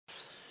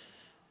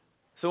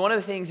So one of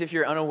the things, if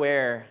you're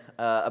unaware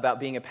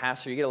about being a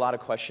pastor, you get a lot of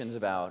questions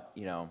about,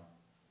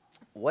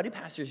 what do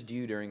pastors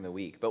do during the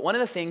week? But one of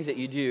the things that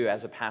you do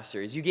as a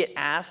pastor is you get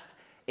asked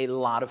a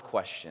lot of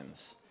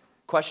questions.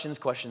 Questions.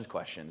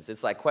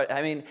 It's like,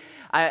 I mean,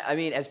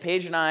 as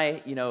Paige and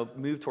I,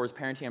 move towards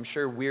parenting, I'm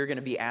sure we're going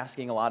to be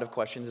asking a lot of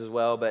questions as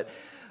well. But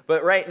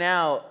right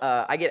now,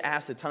 I get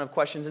asked a ton of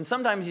questions, and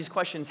sometimes these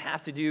questions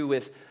have to do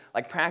with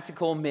like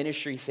practical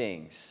ministry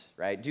things,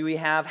 right? Do we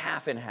have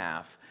half and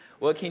half?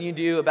 What can you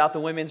do about the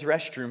women's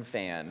restroom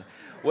fan?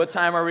 What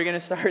time are we going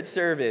to start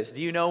service?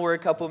 Do you know we're a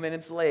couple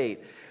minutes late?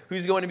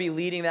 Who's going to be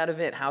leading that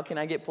event? How can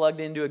I get plugged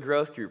into a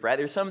growth group, right?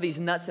 There's some of these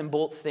nuts and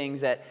bolts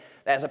things that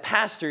as a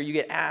pastor, you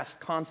get asked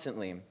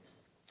constantly.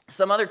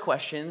 Some other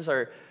questions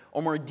are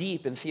more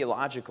deep and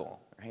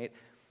theological, right?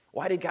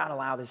 Why did God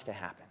allow this to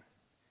happen?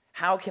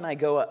 How can I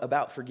go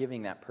about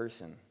forgiving that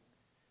person?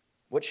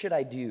 What should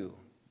I do?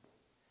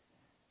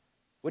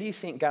 What do you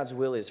think God's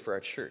will is for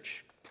our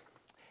church?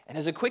 And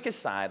as a quick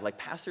aside, like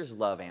pastors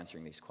love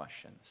answering these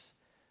questions.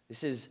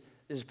 This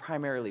is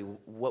primarily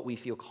what we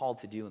feel called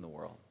to do in the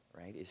world,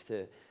 right? Is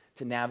to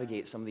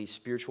navigate some of these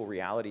spiritual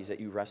realities that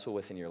you wrestle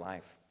with in your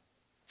life.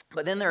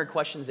 But then there are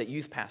questions that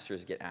youth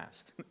pastors get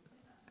asked.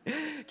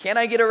 Can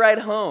I get a ride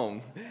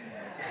home?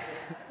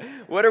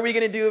 What are we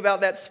going to do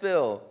about that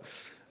spill?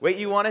 Wait,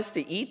 you want us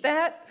to eat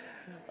that?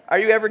 Are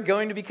you ever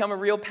going to become a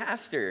real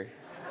pastor?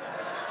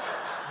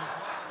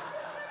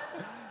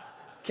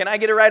 Can I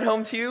get a ride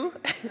home too?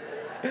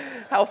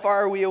 How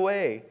far are we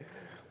away?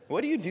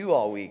 What do you do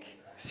all week?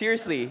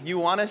 Seriously, you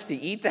want us to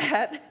eat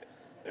that?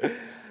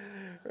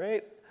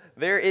 Right?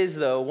 There is,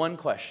 though, one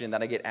question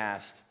that I get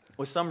asked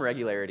with some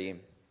regularity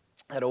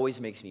that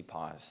always makes me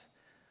pause.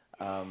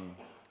 And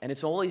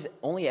it's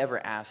only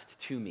ever asked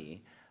to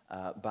me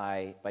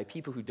by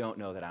people who don't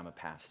know that I'm a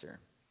pastor.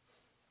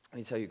 Let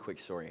me tell you a quick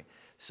story.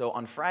 So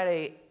on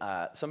Friday,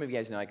 some of you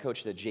guys know I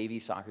coached the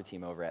JV soccer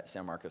team over at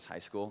San Marcos High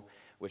School,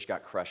 which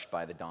got crushed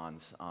by the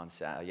Dons on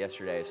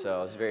yesterday, so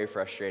it was very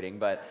frustrating.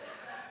 But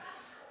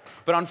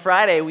on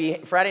Friday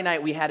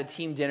night, we had a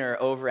team dinner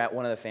over at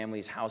one of the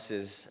family's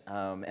houses,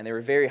 and they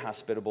were very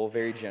hospitable,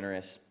 very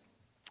generous.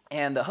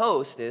 And the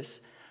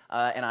hostess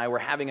and I were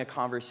having a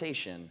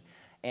conversation,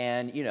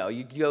 and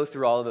you go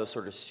through all of those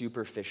sort of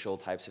superficial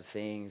types of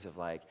things of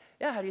like,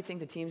 yeah, how do you think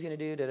the team's going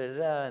to do,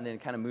 and then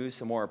it kind of moves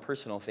to more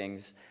personal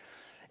things.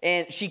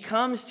 And she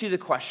comes to the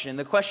question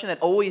that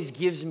always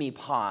gives me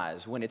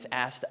pause when it's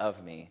asked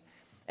of me.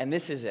 And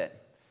this is it.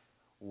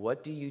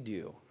 What do you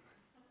do?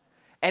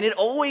 And I'm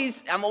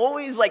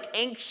always like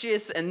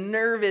anxious and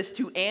nervous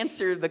to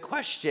answer the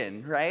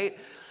question, right?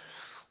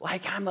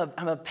 Like I'm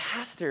a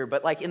pastor,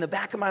 but like in the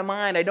back of my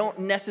mind, I don't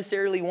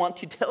necessarily want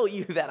to tell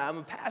you that I'm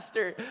a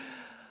pastor.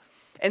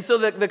 And so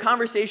the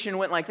conversation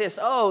went like this.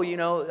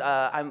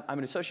 I'm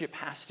an associate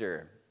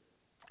pastor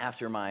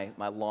after my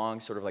long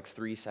sort of like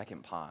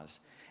 3-second pause.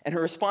 And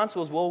her response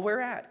was, well, we're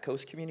at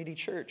Coast Community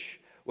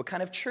Church. What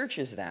kind of church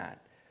is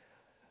that?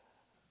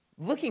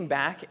 Looking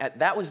back,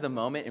 that was the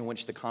moment in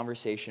which the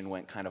conversation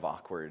went kind of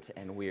awkward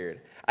and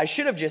weird. I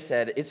should have just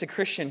said, it's a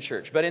Christian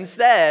church. But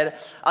instead,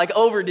 I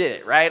overdid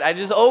it, right? I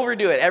just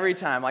overdo it every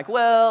time.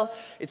 Well,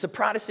 it's a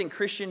Protestant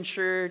Christian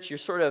church. You're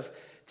sort of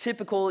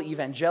typical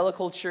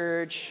evangelical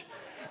church.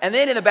 And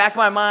then in the back of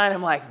my mind,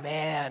 I'm like,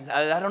 man,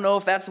 I don't know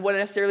if that's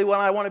necessarily what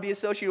I want to be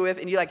associated with.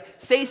 And you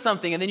say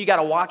something, and then you got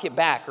to walk it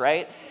back,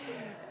 right?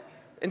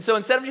 And so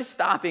instead of just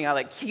stopping,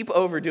 I keep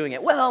overdoing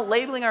it. Well,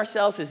 labeling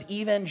ourselves as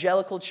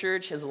evangelical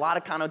church has a lot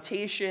of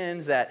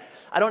connotations that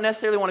I don't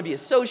necessarily want to be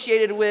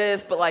associated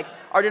with, but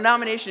our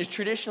denomination has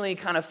traditionally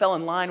kind of fell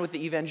in line with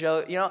the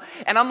evangelical,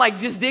 and I'm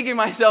just digging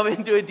myself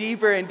into a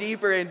deeper and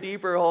deeper and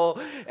deeper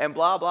hole and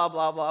blah, blah,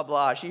 blah, blah,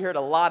 blah. She heard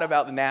a lot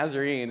about the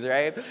Nazarenes,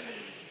 right?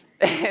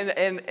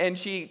 And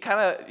she kind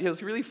of, it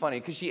was really funny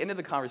because she ended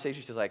the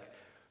conversation. She was like,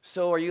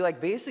 so are you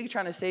basically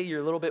trying to say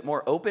you're a little bit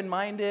more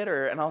open-minded?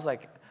 And I was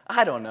like,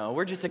 I don't know.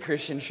 We're just a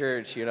Christian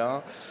church,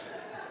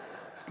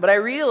 But I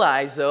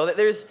realize, though, that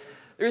there's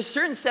a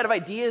certain set of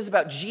ideas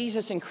about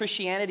Jesus and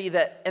Christianity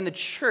and the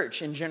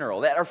church in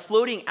general that are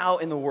floating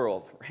out in the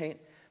world, right?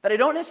 That I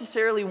don't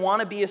necessarily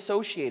want to be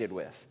associated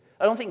with.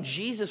 I don't think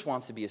Jesus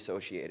wants to be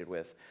associated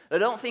with. I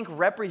don't think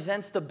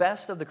represents the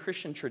best of the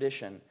Christian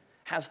tradition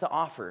has to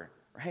offer,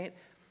 right?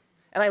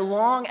 And I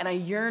long and I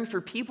yearn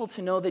for people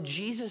to know the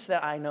Jesus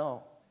that I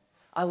know.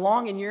 I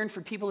long and yearn for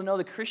people to know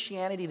the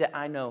Christianity that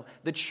I know,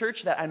 the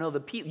church that I know,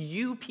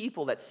 you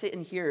people that sit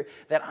in here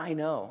that I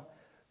know.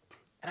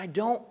 And I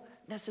don't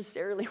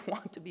necessarily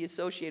want to be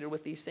associated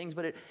with these things,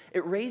 but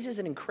it raises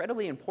an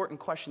incredibly important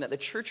question that the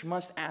church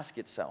must ask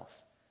itself.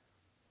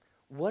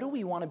 What do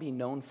we want to be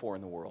known for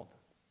in the world?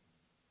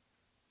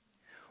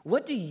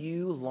 What do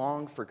you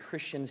long for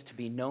Christians to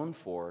be known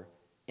for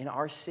in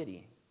our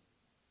city?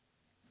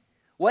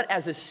 What,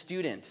 as a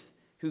student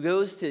who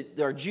goes to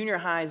our junior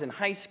highs and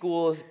high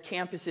schools,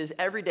 campuses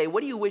every day,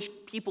 what do you wish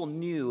people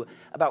knew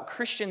about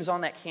Christians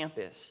on that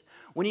campus?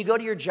 When you go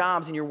to your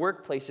jobs and your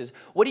workplaces,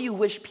 what do you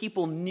wish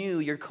people knew,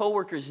 your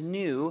coworkers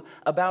knew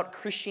about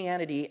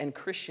Christianity and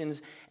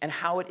Christians and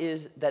how it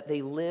is that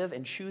they live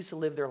and choose to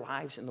live their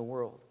lives in the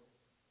world?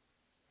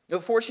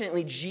 But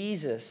fortunately,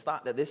 Jesus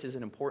thought that this is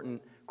an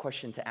important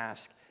question to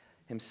ask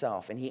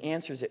himself, and he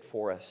answers it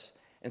for us.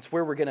 And it's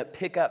where we're going to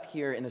pick up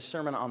here in the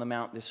Sermon on the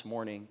Mount this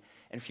morning.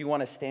 And if you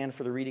want to stand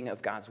for the reading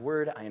of God's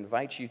word, I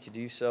invite you to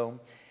do so.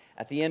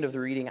 At the end of the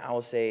reading, I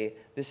will say,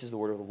 "This is the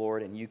word of the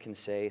Lord," and you can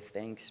say,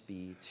 "Thanks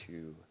be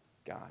to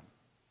God."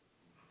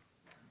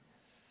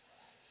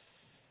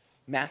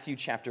 Matthew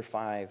chapter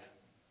 5,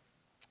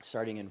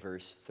 starting in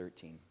verse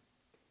 13.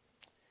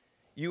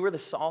 "You are the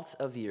salt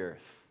of the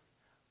earth.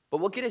 But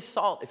what good is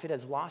salt if it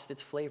has lost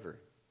its flavor?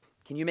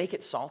 Can you make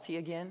it salty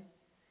again?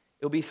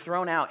 It will be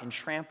thrown out and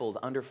trampled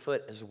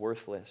underfoot as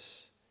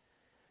worthless.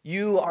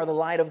 You are the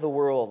light of the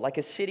world, like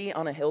a city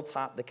on a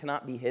hilltop that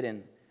cannot be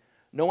hidden.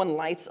 No one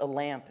lights a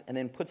lamp and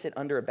then puts it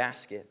under a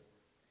basket.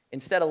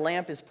 Instead, a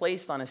lamp is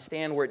placed on a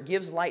stand where it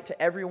gives light to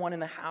everyone in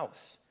the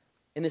house.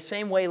 In the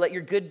same way, let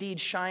your good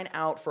deeds shine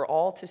out for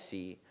all to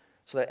see,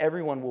 so that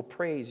everyone will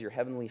praise your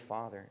heavenly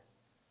Father.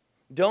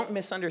 Don't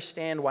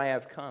misunderstand why I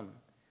have come.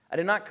 I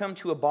did not come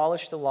to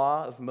abolish the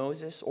law of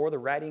Moses or the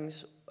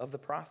writings of the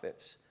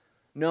prophets.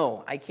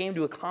 No, I came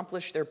to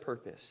accomplish their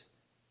purpose.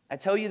 I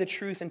tell you the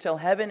truth, until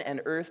heaven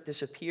and earth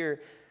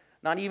disappear,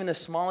 not even the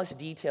smallest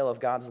detail of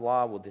God's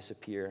law will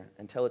disappear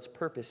until its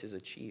purpose is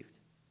achieved.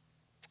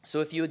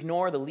 So if you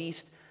ignore the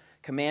least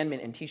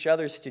commandment and teach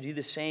others to do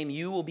the same,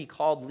 you will be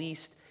called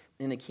least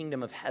in the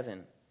kingdom of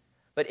heaven.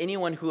 But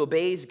anyone who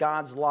obeys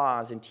God's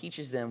laws and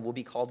teaches them will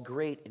be called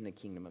great in the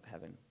kingdom of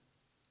heaven.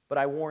 But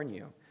I warn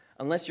you,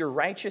 unless your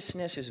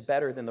righteousness is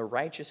better than the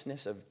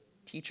righteousness of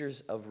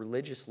teachers of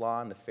religious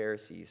law and the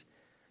Pharisees,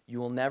 you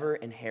will never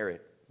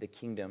inherit the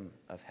kingdom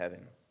of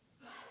heaven."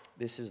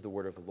 This is the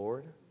word of the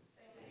Lord.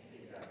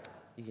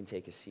 You can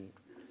take a seat.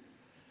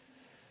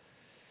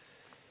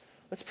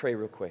 Let's pray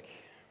real quick.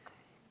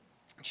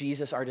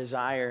 Jesus, our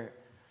desire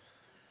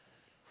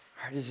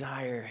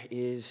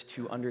is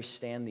to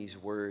understand these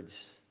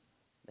words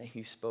that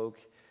you spoke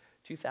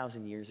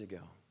 2,000 years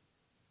ago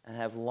and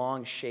have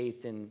long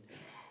shaped in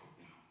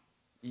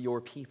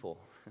your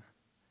people,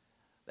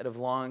 that have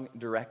long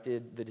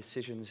directed the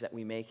decisions that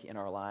we make in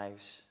our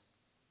lives,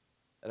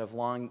 that have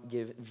long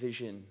given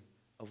vision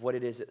of what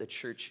it is that the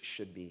church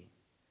should be.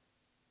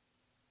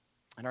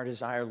 And our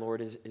desire,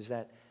 Lord, is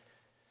that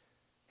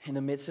in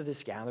the midst of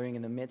this gathering,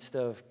 in the midst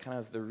of kind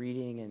of the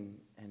reading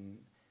and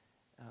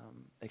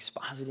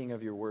expositing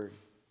of your word,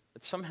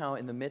 that somehow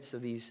in the midst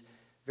of these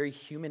very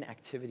human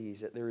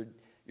activities, that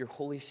your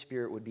Holy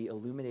Spirit would be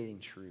illuminating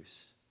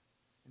truths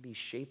and be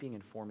shaping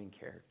and forming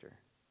character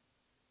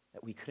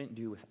that we couldn't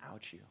do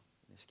without you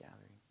in this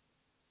gathering.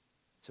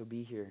 So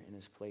be here in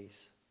this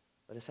place.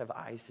 Let us have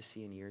eyes to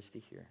see and ears to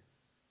hear.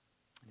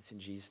 And it's in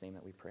Jesus' name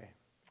that we pray.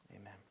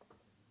 Amen.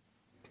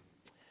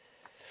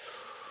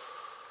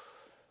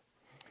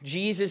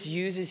 Jesus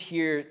uses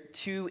here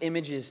two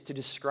images to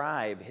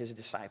describe his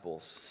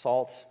disciples,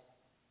 salt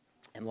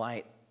and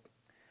light.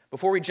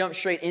 Before we jump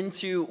straight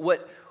into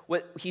what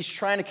he's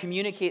trying to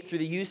communicate through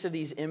the use of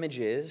these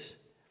images,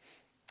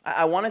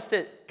 I want us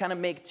to kind of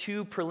make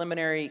two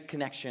preliminary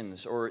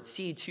connections or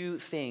see two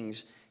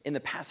things in the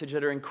passage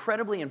that are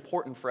incredibly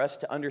important for us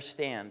to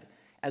understand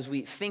as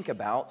we think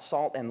about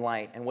salt and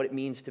light and what it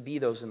means to be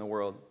those in the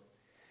world.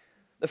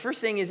 The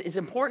first thing is it's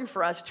important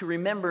for us to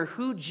remember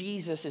who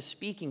Jesus is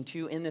speaking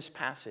to in this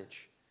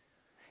passage.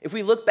 If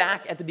we look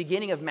back at the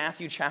beginning of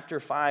Matthew chapter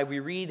 5, we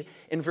read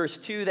in verse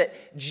 2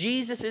 that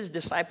Jesus'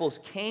 disciples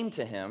came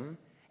to him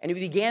and he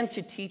began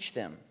to teach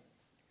them.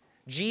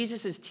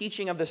 Jesus'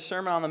 teaching of the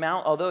Sermon on the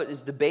Mount, although it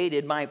is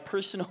debated, my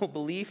personal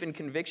belief and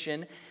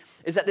conviction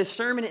is that this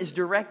sermon is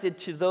directed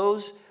to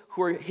those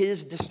who are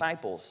his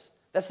disciples.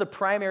 That's the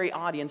primary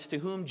audience to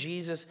whom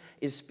Jesus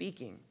is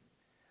speaking.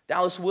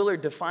 Dallas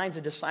Willard defines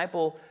a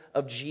disciple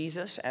of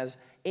Jesus as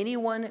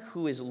anyone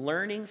who is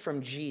learning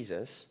from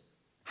Jesus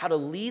how to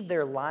lead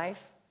their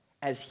life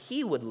as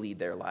he would lead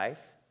their life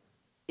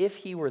if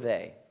he were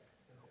they.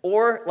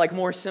 Or, like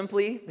more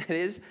simply, that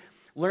is,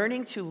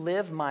 learning to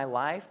live my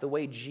life the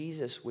way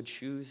Jesus would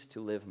choose to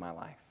live my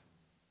life.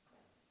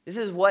 This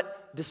is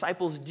what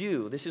disciples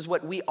do. This is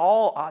what we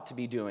all ought to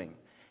be doing,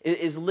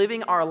 is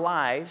living our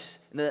lives,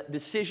 the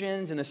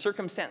decisions and the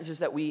circumstances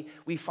that we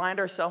find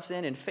ourselves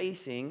in and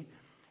facing,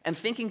 and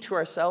thinking to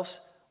ourselves,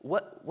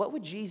 what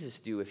would Jesus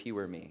do if he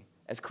were me?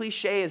 As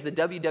cliche as the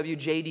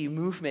WWJD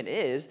movement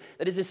is,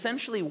 that is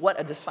essentially what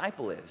a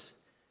disciple is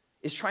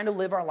trying to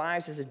live our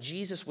lives as if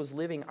Jesus was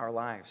living our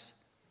lives.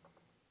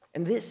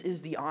 And this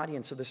is the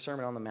audience of the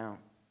Sermon on the Mount.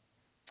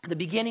 At the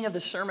beginning of the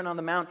Sermon on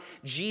the Mount,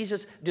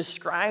 Jesus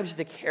describes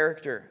the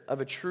character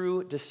of a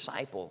true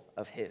disciple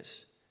of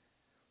his.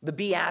 The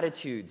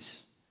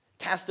Beatitudes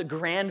cast a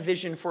grand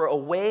vision for a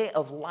way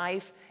of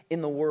life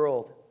in the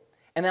world.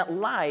 And that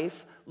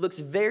life looks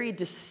very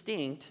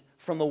distinct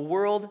from the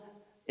world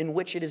in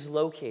which it is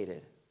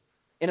located.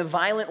 In a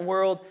violent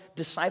world,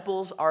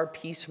 disciples are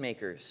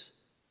peacemakers.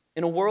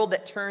 In a world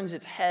that turns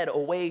its head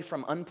away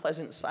from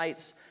unpleasant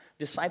sights,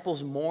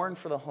 disciples mourn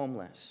for the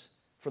homeless,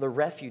 for the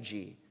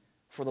refugee,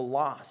 for the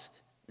lost,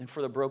 and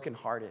for the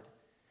brokenhearted.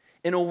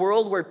 In a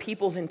world where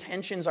people's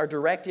intentions are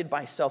directed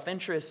by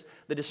self-interest,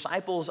 the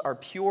disciples are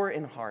pure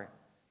in heart.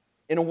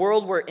 In a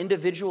world where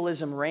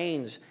individualism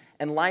reigns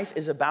and life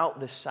is about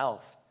the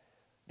self,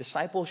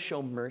 disciples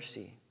show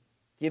mercy,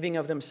 giving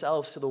of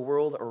themselves to the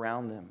world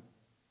around them.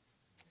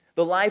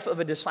 The life of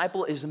a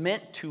disciple is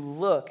meant to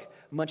look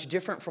much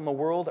different from the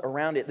world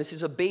around it. This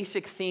is a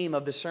basic theme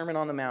of the Sermon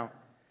on the Mount.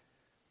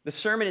 The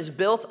sermon is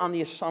built on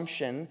the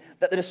assumption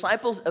that the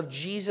disciples of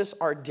Jesus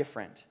are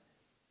different,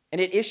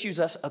 and it issues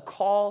us a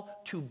call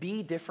to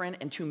be different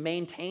and to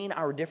maintain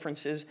our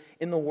differences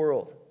in the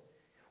world.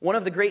 One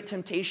of the great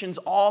temptations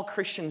all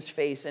Christians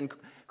face, and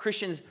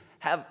Christians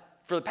have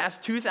for the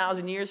past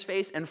 2,000 years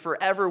faced and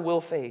forever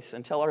will face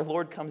until our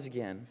Lord comes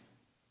again,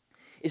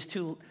 is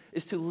to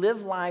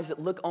live lives that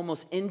look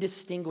almost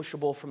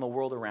indistinguishable from the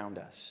world around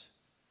us,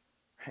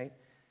 right?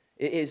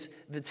 It is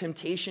the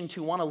temptation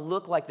to want to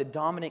look like the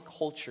dominant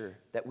culture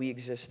that we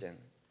exist in.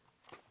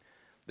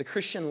 The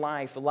Christian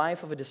life, the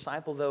life of a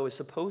disciple, though, is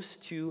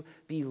supposed to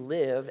be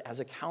lived as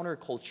a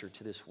counterculture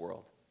to this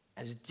world,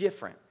 as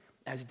different,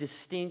 as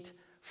distinct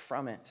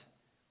from it.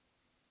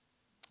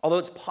 Although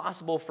it's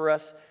possible for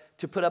us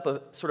to put up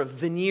a sort of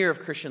veneer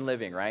of Christian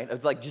living, right?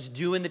 Of like just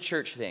doing the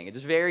church thing.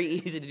 It's very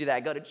easy to do that. I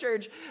go to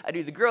church, I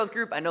do the growth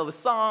group, I know the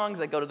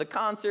songs, I go to the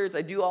concerts,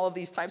 I do all of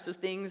these types of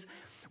things.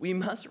 We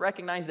must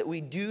recognize that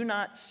we do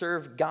not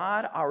serve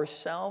God,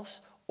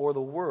 ourselves, or the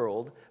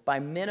world by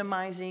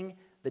minimizing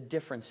the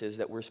differences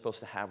that we're supposed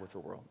to have with the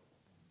world.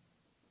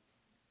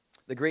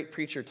 The great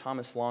preacher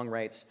Thomas Long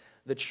writes,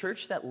 "The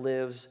church that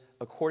lives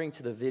according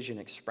to the vision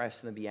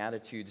expressed in the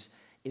Beatitudes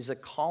is a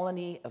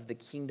colony of the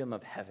kingdom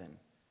of heaven,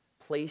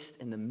 placed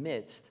in the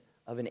midst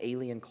of an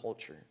alien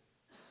culture.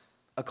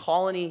 A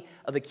colony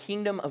of the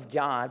kingdom of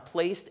God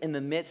placed in the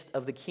midst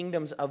of the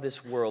kingdoms of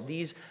this world.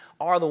 These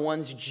are the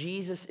ones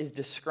Jesus is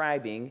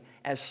describing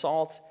as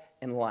salt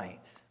and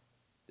light.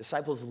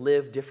 Disciples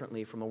live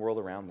differently from the world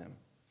around them.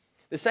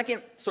 The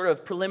second sort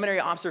of preliminary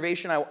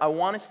observation I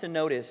want us to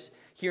notice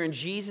here in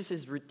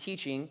Jesus'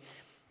 teaching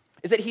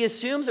is that he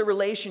assumes a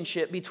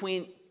relationship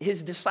between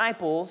his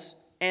disciples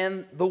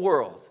and the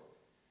world.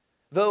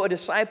 Though a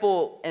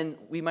disciple, and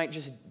we might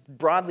just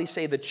broadly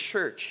say the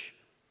church,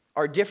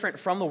 are different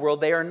from the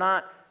world, they are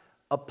not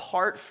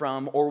apart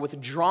from or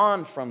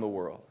withdrawn from the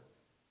world.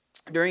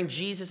 During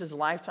Jesus'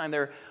 lifetime,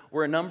 there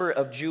were a number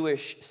of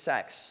Jewish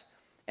sects.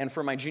 And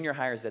for my junior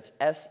hires, that's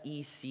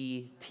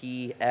S-E-C-T-S.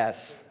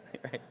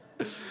 Right?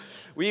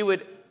 We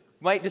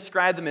might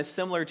describe them as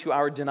similar to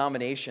our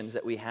denominations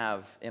that we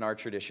have in our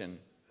tradition.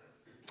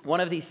 One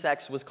of these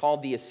sects was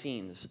called the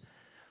Essenes.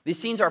 The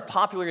Essenes are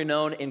popularly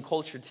known in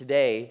culture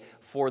today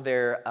for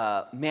their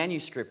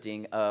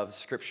manuscripting of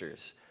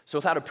scriptures. So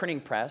without a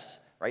printing press,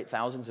 right,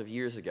 thousands of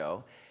years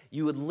ago,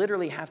 you would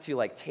literally have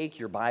to take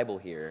your Bible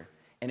here,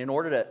 and in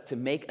order to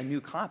make a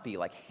new copy,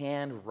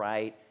 hand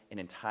write an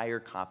entire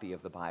copy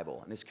of the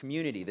Bible. And this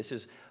community, this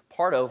is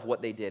part of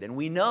what they did. And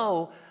we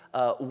know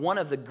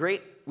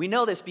we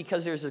know this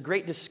because there's a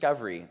great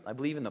discovery, I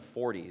believe in the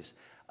 40s,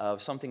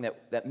 of something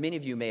that many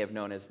of you may have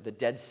known as the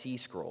Dead Sea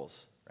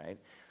Scrolls, right?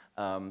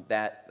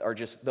 That are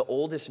just the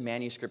oldest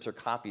manuscripts or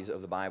copies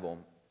of the Bible.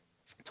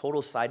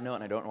 Total side note,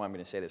 and I don't know why I'm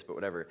going to say this, but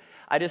whatever.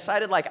 I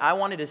decided I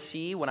wanted to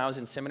see when I was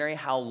in seminary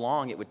how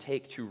long it would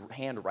take to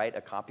hand write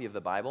a copy of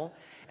the Bible.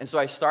 And so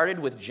I started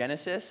with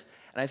Genesis,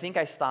 and I think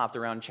I stopped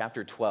around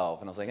chapter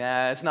 12. And I was like,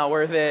 it's not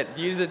worth it.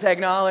 Use the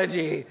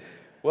technology.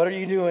 What are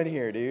you doing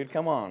here, dude?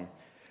 Come on.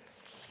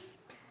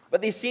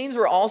 But these scenes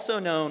were also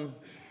known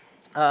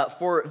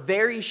for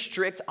very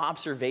strict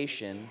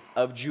observation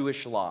of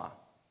Jewish law,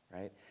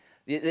 right?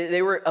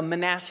 They were a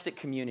monastic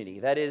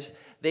community. That is,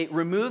 they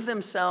removed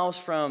themselves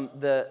from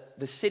the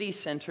city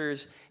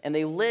centers and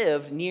they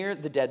lived near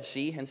the Dead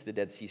Sea, hence the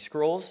Dead Sea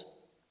Scrolls.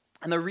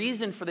 And the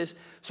reason for this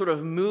sort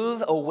of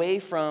move away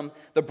from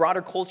the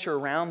broader culture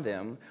around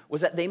them was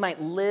that they might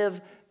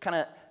live kind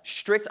of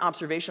strict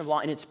observation of law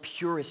in its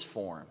purest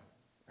form,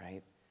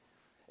 right?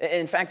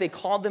 In fact, they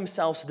called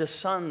themselves the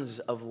sons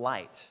of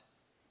light.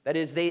 That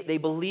is, they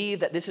believe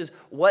that this is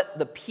what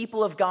the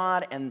people of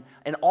God and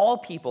all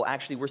people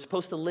actually were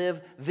supposed to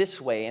live this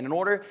way. And in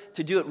order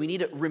to do it, we need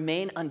to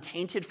remain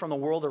untainted from the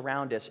world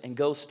around us and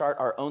go start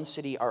our own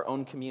city, our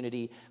own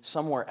community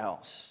somewhere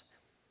else.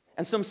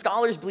 And some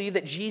scholars believe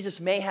that Jesus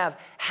may have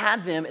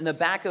had them in the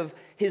back of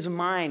his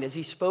mind as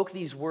he spoke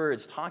these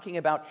words, talking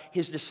about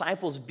his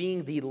disciples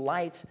being the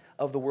light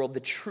of the world, the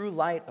true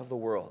light of the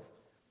world.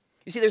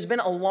 You see, there's been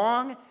a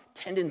long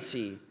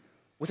tendency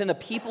within the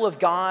people of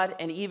God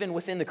and even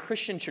within the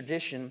Christian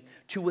tradition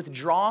to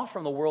withdraw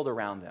from the world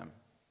around them.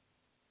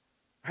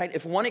 Right?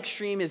 If one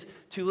extreme is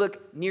to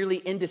look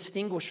nearly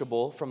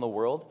indistinguishable from the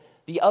world,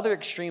 the other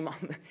extreme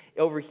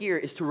over here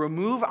is to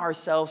remove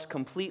ourselves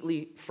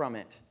completely from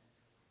it.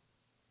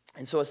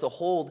 And so as to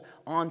hold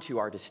on to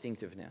our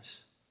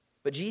distinctiveness.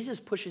 But Jesus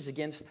pushes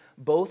against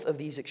both of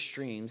these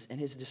extremes in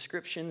his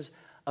descriptions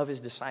of his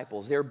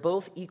disciples. They're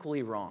both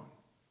equally wrong.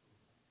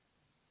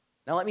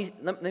 Now, let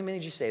me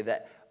just say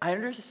that I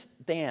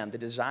understand the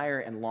desire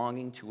and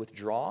longing to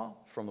withdraw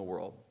from the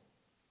world.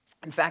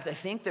 In fact, I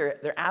think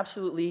there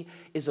absolutely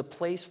is a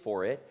place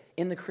for it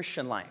in the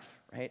Christian life,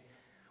 right?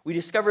 We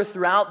discover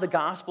throughout the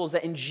Gospels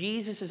that in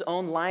Jesus'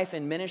 own life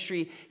and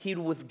ministry, he'd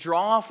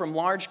withdraw from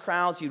large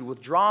crowds, he'd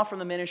withdraw from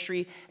the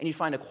ministry, and he'd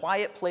find a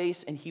quiet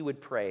place and he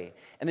would pray.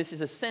 And this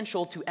is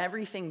essential to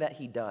everything that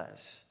he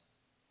does.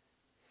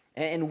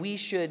 And we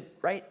should,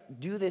 right,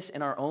 do this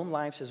in our own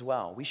lives as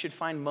well. We should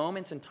find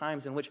moments and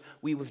times in which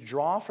we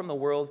withdraw from the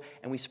world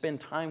and we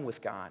spend time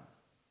with God.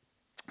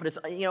 But it's,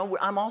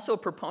 I'm also a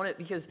proponent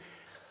because,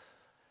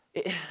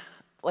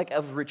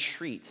 of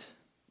retreat.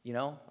 I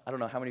don't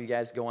know how many of you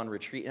guys go on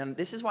retreat. And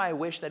this is why I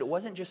wish that it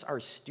wasn't just our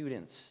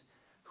students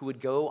who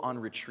would go on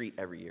retreat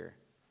every year.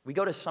 We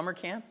go to summer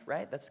camp,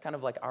 right? That's kind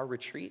of like our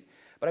retreat.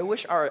 But I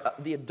wish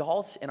the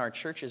adults in our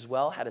church as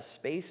well had a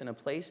space and a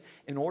place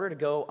in order to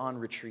go on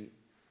retreat,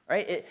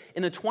 right?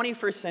 In the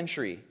 21st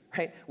century,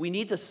 right, we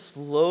need to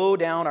slow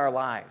down our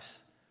lives,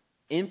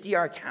 empty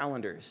our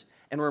calendars,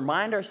 and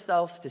remind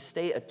ourselves to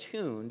stay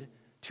attuned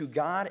to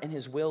God and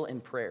his will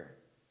in prayer.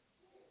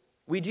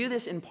 We do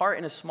this in part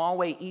in a small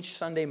way each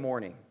Sunday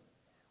morning.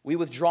 We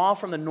withdraw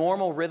from the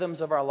normal rhythms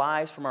of our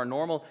lives, from our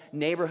normal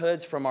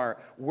neighborhoods, from our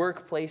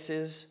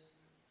workplaces,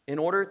 in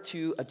order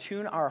to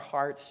attune our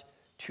hearts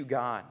to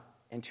God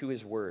and to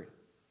his word.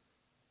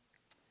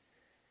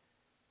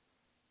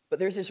 But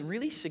there's this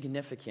really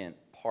significant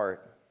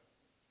part,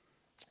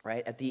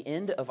 right, at the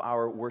end of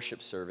our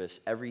worship service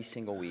every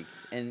single week.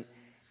 And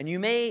you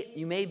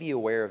may be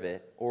aware of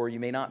it, or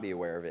you may not be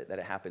aware of it, that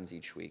it happens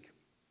each week.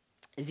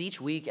 Is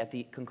each week at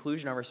the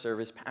conclusion of our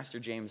service, Pastor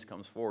James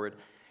comes forward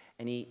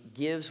and he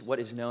gives what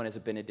is known as a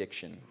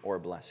benediction or a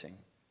blessing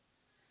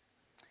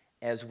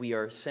as we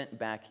are sent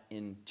back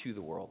into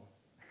the world,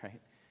 right?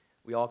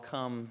 We all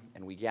come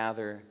and we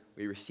gather,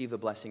 we receive the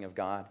blessing of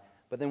God,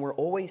 but then we're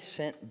always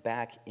sent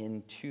back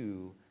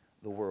into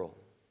the world.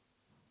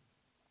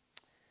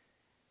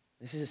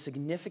 This is a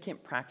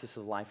significant practice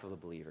of the life of a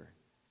believer.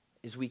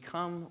 Is we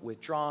come,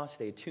 withdraw,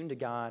 stay attuned to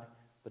God,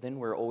 but then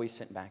we're always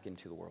sent back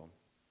into the world.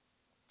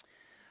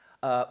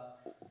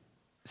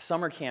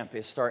 Summer camp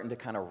is starting to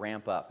kind of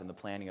ramp up in the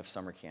planning of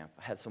summer camp.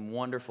 I had some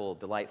wonderful,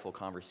 delightful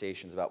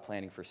conversations about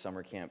planning for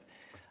summer camp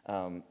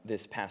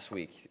this past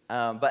week.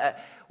 But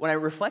when I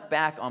reflect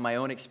back on my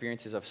own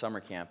experiences of summer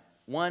camp,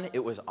 one, it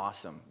was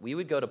awesome. We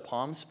would go to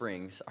Palm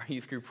Springs, our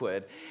youth group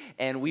would,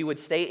 and we would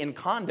stay in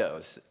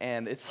condos.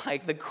 And it's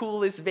like the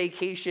coolest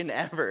vacation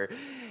ever.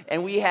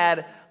 And we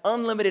had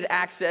unlimited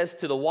access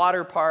to the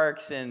water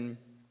parks, and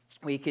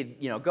we could,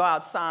 go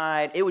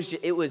outside. It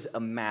was a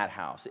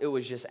madhouse. It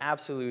was just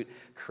absolute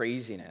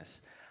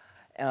craziness.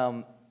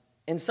 And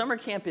summer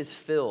camp is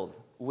filled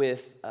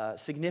with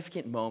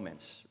significant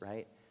moments,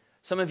 right?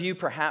 Some of you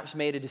perhaps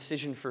made a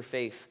decision for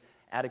faith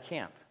at a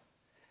camp.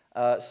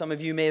 Some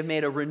of you may have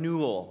made a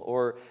renewal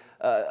or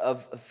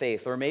of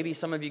faith, or maybe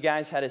some of you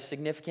guys had a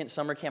significant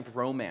summer camp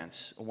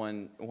romance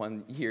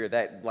one year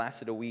that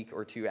lasted a week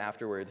or two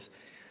afterwards,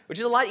 which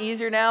is a lot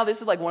easier now.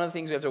 This is like one of the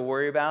things we have to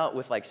worry about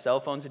with like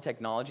cell phones and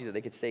technology, that they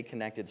could stay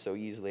connected so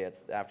easily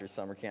after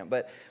summer camp.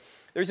 But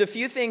there's a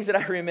few things that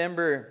I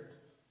remember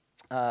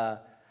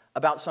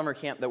about summer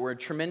camp that were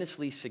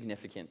tremendously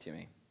significant to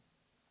me.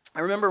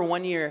 I remember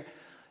one year,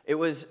 it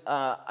was,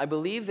 I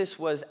believe this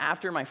was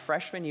after my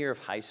freshman year of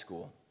high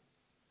school.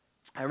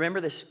 I remember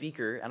the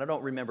speaker, and I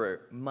don't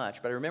remember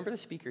much, but I remember the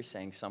speaker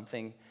saying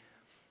something,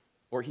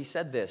 or he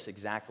said this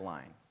exact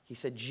line. He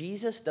said,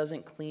 "Jesus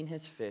doesn't clean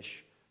his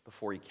fish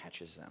before he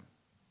catches them."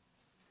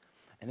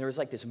 And there was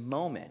like this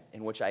moment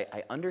in which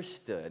I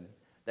understood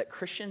that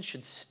Christians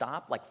should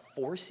stop like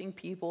forcing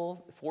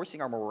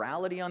our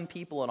morality on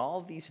people and all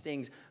of these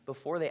things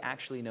before they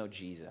actually know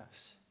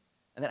Jesus.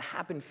 And that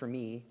happened for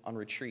me on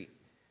retreat.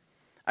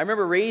 I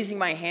remember raising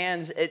my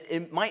hands.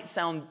 It might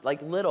sound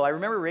like little. I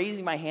remember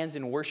raising my hands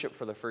in worship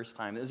for the first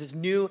time. It was this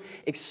new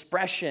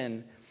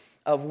expression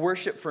of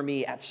worship for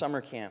me at summer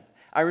camp.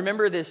 I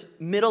remember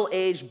this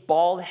middle-aged,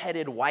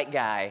 bald-headed white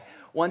guy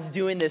once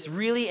doing this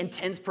really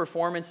intense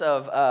performance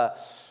of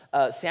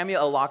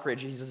Samuel L. Lockridge.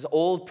 He's this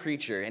old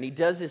preacher, and he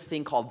does this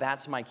thing called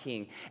That's My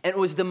King. And it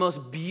was the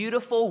most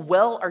beautiful,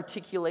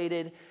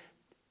 well-articulated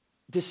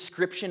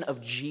description of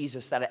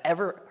Jesus that I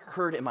ever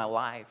heard in my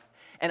life.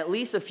 And at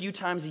least a few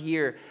times a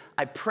year,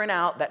 I print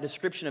out that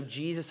description of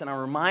Jesus and I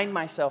remind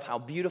myself how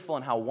beautiful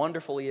and how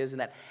wonderful he is.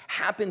 And that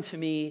happened to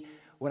me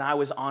when I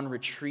was on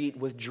retreat,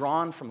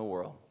 withdrawn from the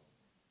world.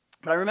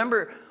 But I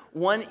remember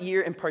one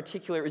year in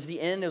particular, it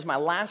was my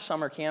last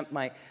summer camp,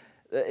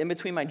 in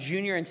between my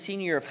junior and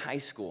senior year of high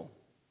school.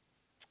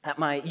 At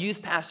my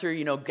youth pastor,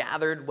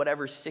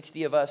 gathered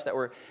 60 of us that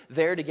were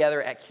there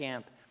together at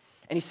camp.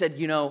 And he said,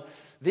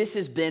 this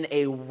has been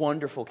a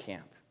wonderful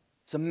camp.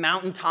 It's a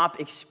mountaintop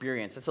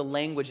experience. That's a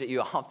language that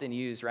you often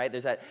use, right?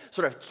 There's that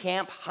sort of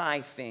camp high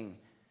thing.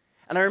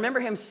 And I remember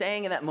him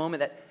saying in that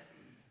moment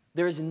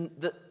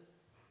that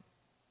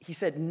he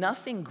said,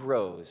 nothing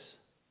grows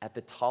at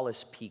the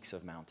tallest peaks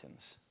of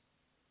mountains.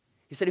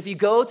 He said, if you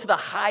go to the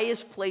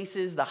highest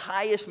places, the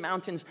highest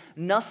mountains,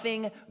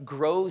 nothing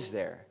grows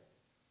there.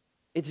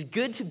 It's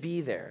good to be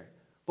there.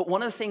 But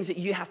one of the things that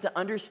you have to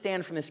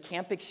understand from this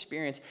camp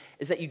experience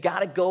is that you got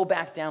to go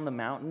back down the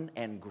mountain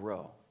and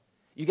grow.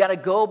 You got to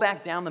go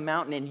back down the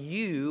mountain and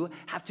you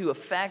have to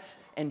affect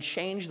and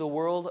change the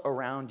world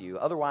around you.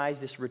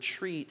 Otherwise, this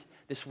retreat,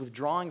 this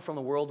withdrawing from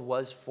the world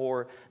was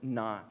for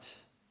naught.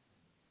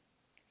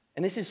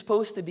 And this is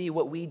supposed to be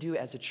what we do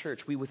as a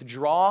church. We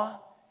withdraw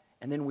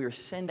and then we are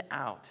sent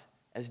out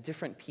as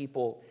different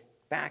people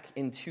back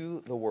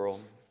into the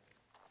world.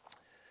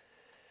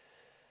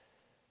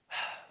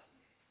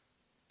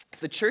 If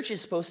the church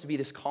is supposed to be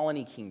this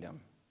colony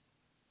kingdom,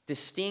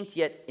 distinct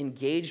yet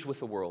engaged with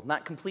the world,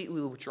 not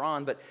completely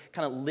withdrawn, but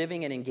kind of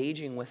living and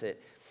engaging with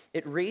it,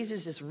 it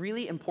raises this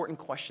really important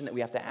question that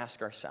we have to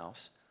ask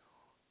ourselves.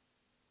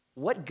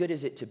 What good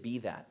is it to be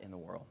that in the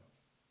world?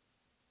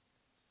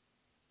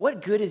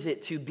 What good is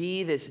it to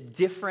be this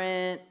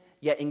different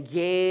yet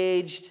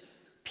engaged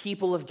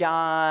people of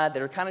God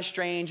that are kind of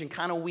strange and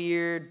kind of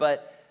weird,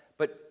 but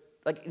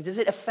like, does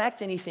it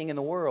affect anything in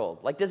the world?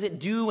 Like, does it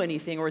do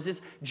anything, or is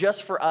this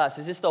just for us?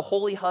 Is this the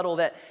holy huddle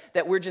that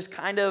we're just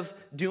kind of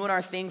doing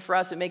our thing for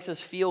us? It makes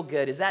us feel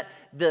good. Is that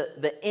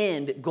the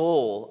end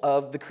goal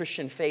of the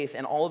Christian faith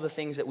and all of the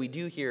things that we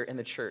do here in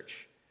the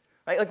church?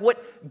 Right? Like,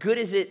 what good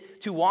is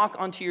it to walk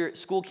onto your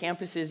school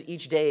campuses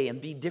each day and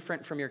be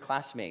different from your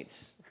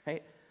classmates?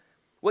 Right?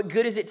 What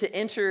good is it to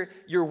enter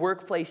your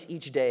workplace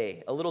each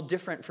day a little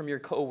different from your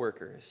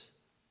coworkers?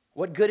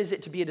 What good is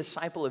it to be a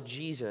disciple of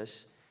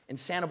Jesus in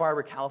Santa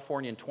Barbara,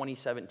 California in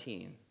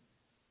 2017?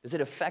 Does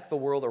it affect the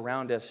world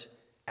around us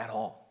at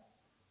all?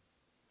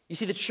 You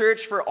see, the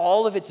church, for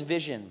all of its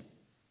vision,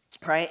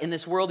 right, in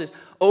this world is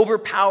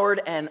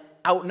overpowered and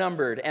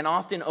outnumbered and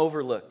often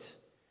overlooked.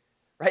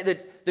 Right?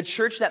 The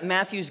church that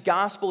Matthew's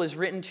gospel is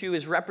written to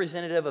is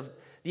representative of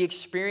the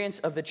experience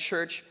of the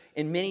church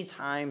in many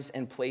times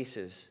and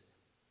places.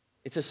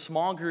 It's a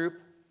small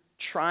group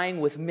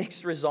trying with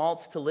mixed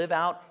results to live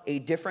out a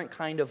different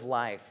kind of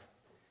life,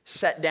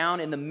 set down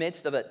in the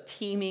midst of a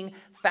teeming,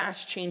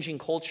 fast-changing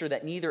culture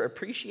that neither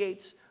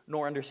appreciates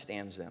nor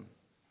understands them.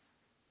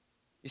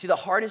 You see, the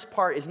hardest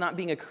part is not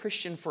being a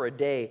Christian for a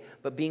day,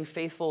 but being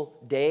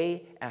faithful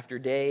day after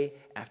day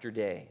after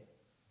day.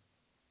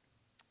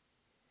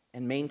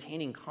 And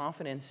maintaining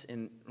confidence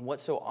in what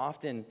so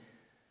often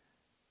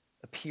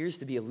appears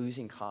to be a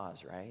losing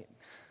cause, right?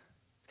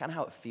 It's kind of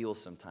how it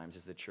feels sometimes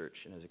as the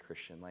church and as a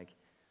Christian. Like,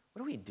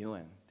 what are we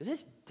doing?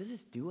 Does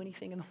this do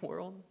anything in the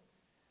world?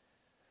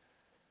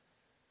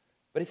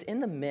 But it's in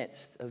the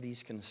midst of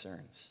these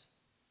concerns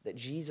that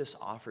Jesus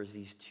offers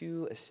these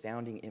two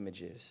astounding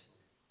images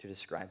to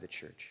describe the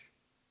church.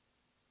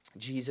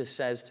 Jesus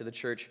says to the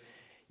church,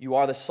 "You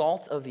are the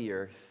salt of the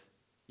earth.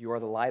 You are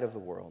the light of the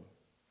world."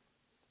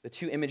 The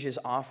two images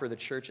offer the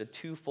church a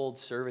twofold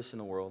service in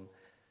the world,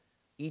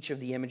 each of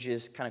the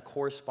images kind of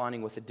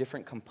corresponding with a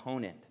different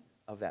component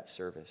of that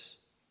service.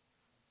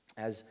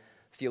 As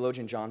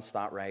theologian John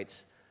Stott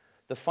writes,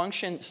 the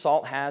function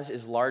salt has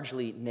is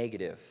largely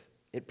negative.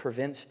 It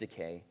prevents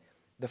decay.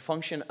 The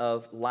function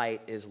of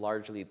light is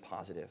largely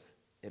positive.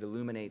 It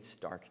illuminates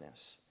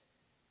darkness.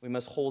 We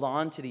must hold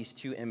on to these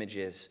two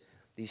images,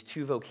 these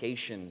two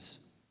vocations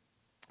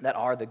that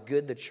are the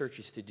good the church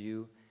is to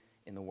do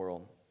in the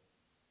world.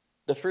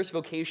 The first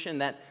vocation,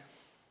 that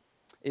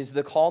is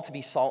the call to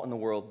be salt in the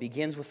world,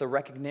 begins with the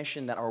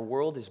recognition that our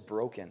world is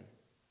broken.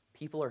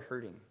 People are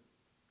hurting.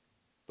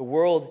 The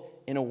world,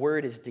 in a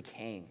word, is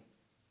decaying.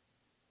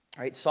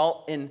 All right,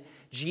 salt in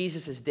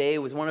Jesus' day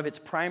was one of its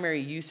primary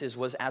uses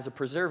was as a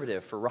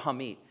preservative for raw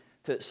meat,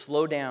 to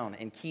slow down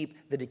and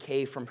keep the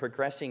decay from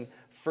progressing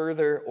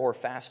further or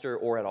faster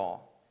or at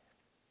all.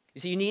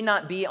 You see, you need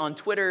not be on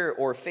Twitter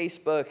or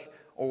Facebook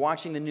or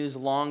watching the news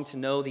long to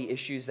know the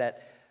issues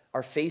that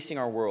are facing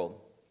our world.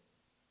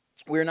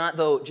 We're not,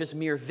 though, just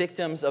mere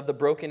victims of the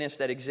brokenness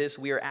that exists.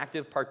 We are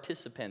active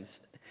participants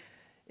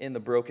in the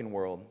broken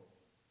world.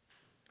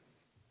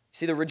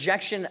 See, the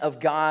rejection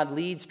of God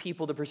leads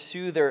people to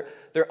pursue their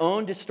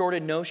own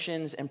distorted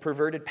notions and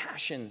perverted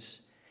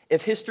passions.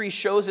 If history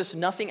shows us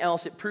nothing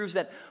else, it proves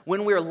that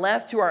when we're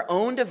left to our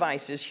own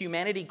devices,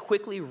 humanity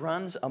quickly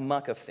runs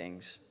amok of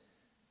things.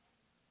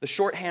 The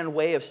shorthand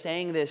way of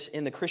saying this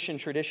in the Christian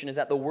tradition is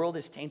that the world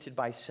is tainted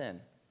by sin,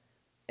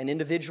 and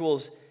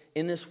individuals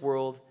in this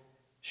world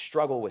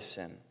struggle with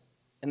sin.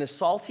 And the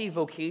salty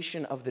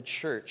vocation of the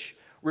church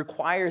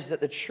requires that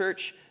the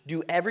church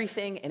do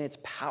everything in its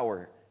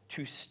power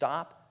to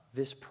stop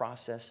this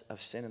process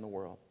of sin in the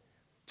world,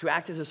 to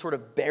act as a sort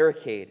of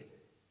barricade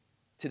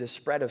to the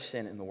spread of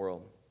sin in the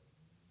world.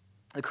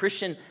 The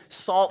Christian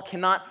salt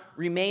cannot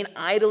remain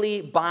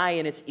idly by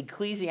in its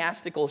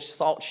ecclesiastical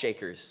salt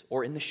shakers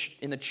or in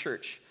the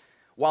church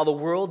while the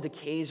world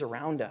decays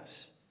around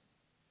us.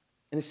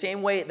 In the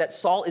same way that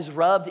salt is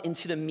rubbed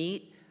into the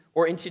meat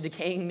or into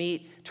decaying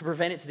meat to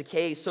prevent its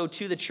decay, so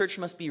too the church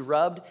must be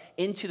rubbed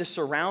into the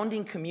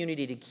surrounding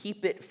community to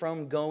keep it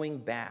from going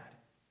bad.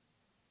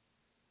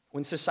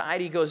 When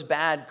society goes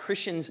bad,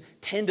 Christians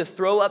tend to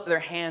throw up their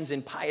hands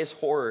in pious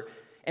horror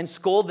and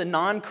scold the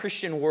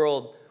non-Christian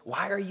world,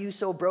 "Why are you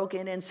so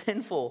broken and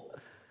sinful?"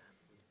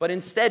 But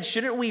instead,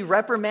 shouldn't we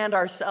reprimand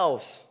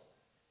ourselves?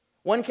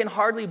 One can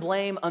hardly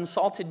blame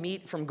unsalted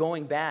meat from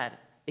going bad.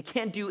 It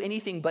can't do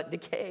anything but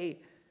decay.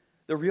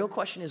 The real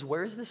question is,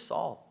 where is the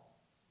salt?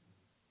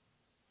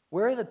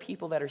 Where are the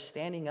people that are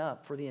standing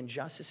up for the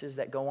injustices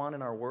that go on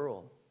in our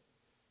world?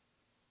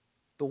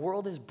 The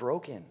world is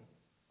broken.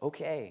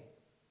 Okay,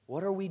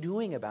 what are we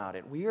doing about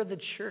it? We are the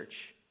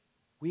church.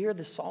 We are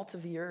the salt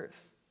of the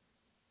earth.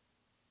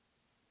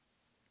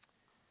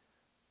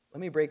 Let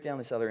me break down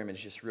this other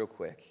image just real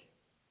quick.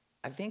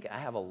 I think I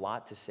have a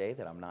lot to say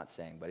that I'm not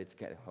saying, but it's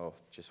good. Oh,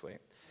 just wait.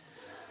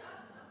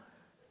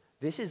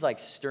 This is like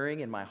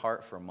stirring in my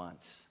heart for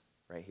months,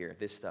 right here,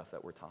 this stuff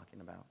that we're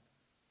talking about.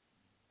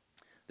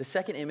 The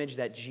second image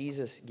that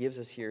Jesus gives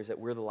us here is that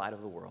we're the light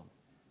of the world.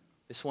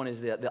 This one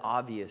is the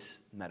obvious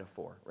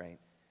metaphor, right?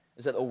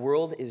 Is that the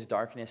world is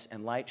darkness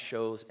and light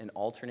shows an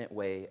alternate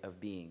way of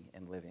being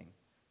and living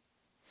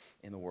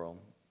in the world.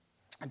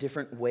 A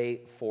different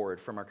way forward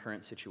from our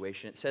current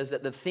situation. It says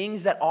that the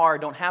things that are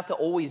don't have to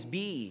always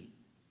be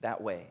that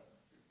way.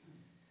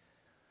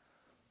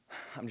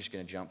 I'm just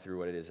going to jump through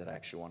what it is that I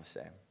actually want to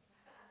say.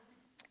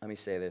 Let me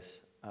say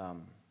this.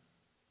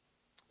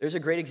 There's a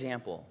great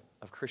example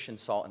of Christian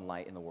salt and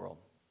light in the world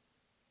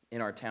in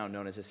our town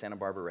known as the Santa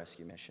Barbara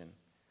Rescue Mission.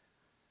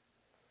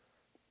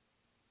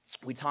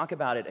 We talk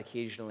about it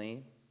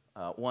occasionally,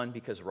 one,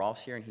 because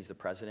Rolf's here and he's the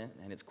president,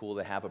 and it's cool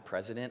to have a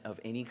president of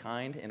any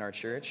kind in our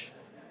church.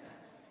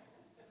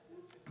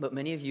 But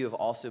many of you have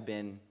also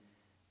been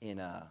in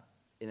a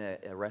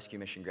rescue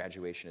mission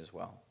graduation as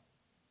well.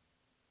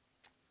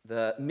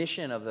 The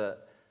mission of the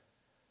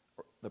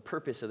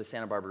purpose of the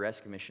Santa Barbara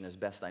Rescue Mission, as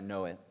best I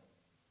know it,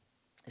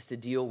 is to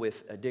deal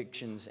with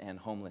addictions and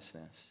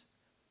homelessness.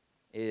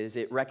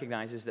 It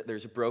recognizes that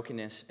there's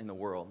brokenness in the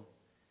world,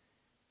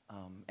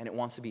 and it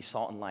wants to be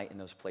salt and light in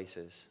those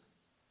places.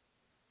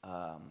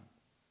 I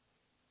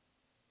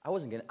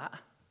wasn't gonna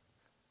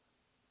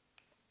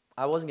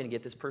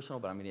get this personal,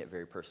 but I'm gonna get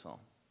very personal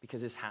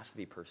because this has to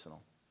be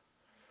personal.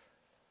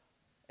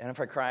 And if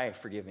I cry,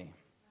 forgive me.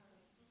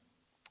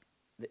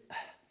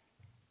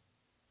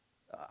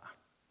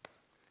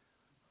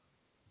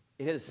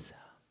 It has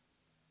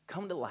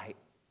come to light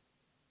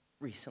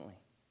recently.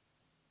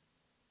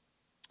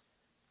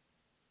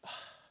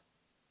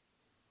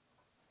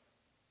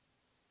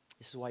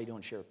 This is why you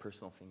don't share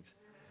personal things.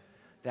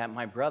 That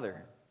my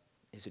brother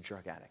is a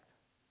drug addict.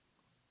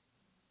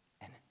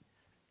 And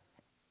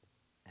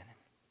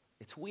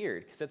it's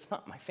weird because it's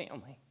not my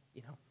family,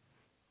 you know.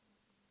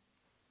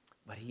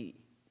 But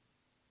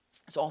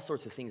there's all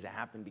sorts of things that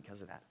happen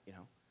because of that, you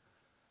know.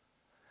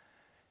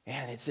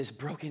 And it's this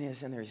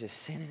brokenness and there's this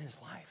sin in his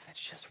life that's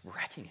just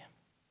wrecking him.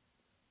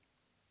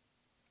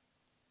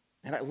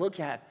 And I look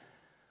at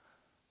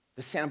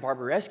the Santa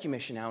Barbara Rescue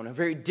Mission now in a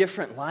very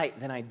different light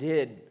than I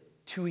did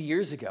 2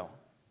 years ago,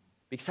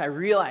 because I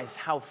realize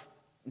how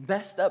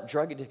messed up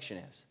drug addiction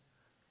is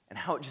and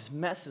how it just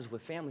messes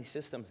with family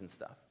systems and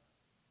stuff.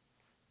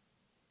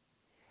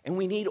 And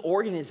we need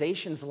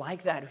organizations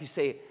like that who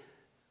say,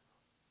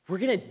 we're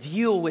going to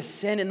deal with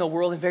sin in the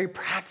world in very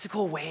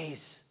practical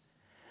ways.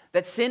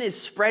 That sin is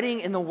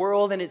spreading in the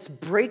world and it's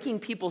breaking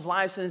people's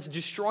lives and it's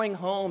destroying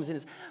homes and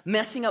it's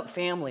messing up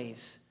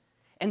families.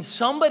 And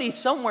somebody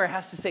somewhere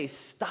has to say,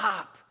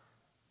 stop.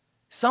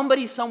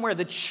 Somebody somewhere,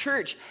 the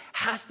church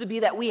has to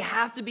be that. We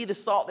have to be the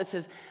salt that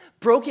says,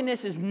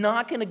 brokenness is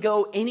not going to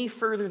go any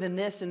further than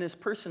this in this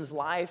person's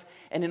life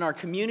and in our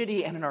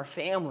community and in our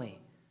family.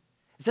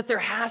 It's that there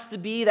has to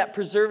be that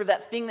preservative,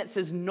 that thing that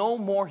says no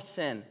more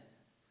sin.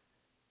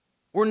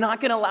 We're not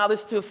going to allow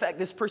this to affect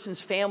this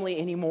person's family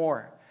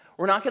anymore.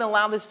 We're not going to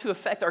allow this to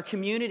affect our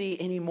community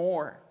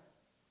anymore.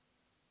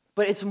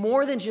 But it's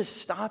more than just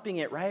stopping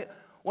it, right?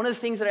 One of the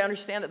things that I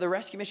understand that the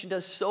rescue mission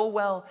does so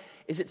well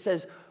is it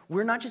says,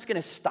 we're not just going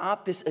to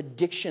stop this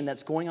addiction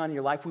that's going on in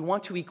your life. We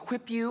want to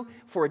equip you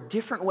for a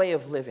different way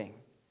of living.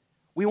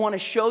 We want to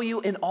show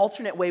you an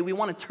alternate way. We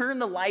want to turn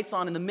the lights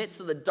on in the midst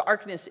of the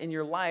darkness in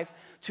your life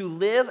to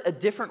live a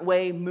different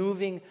way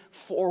moving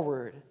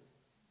forward.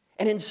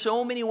 And in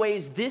so many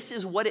ways, this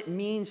is what it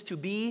means to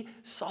be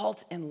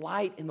salt and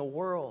light in the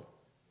world.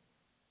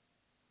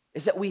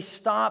 Is that we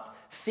stop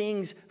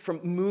things from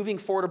moving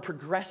forward or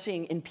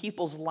progressing in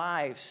people's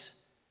lives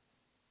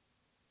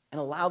and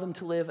allow them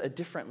to live a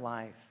different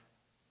life.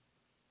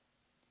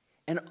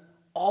 And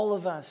all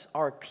of us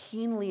are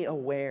keenly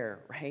aware,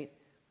 right,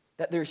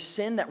 that there's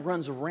sin that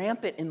runs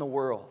rampant in the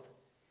world.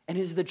 And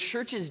it is the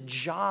church's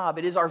job,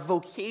 it is our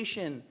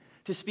vocation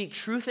to speak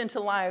truth into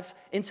life,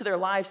 into their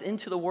lives,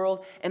 into the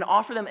world, and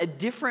offer them a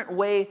different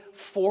way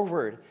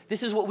forward.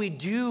 This is what we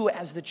do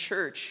as the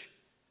church.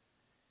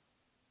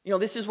 You know,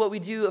 this is what we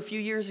do a few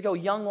years ago.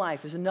 Young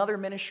Life is another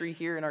ministry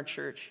here in our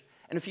church.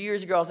 And a few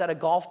years ago, I was at a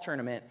golf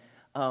tournament,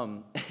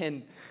 and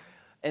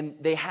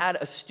they had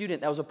a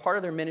student that was a part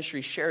of their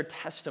ministry share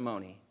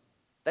testimony.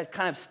 that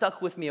kind of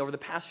stuck with me over the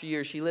past few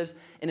years. She lives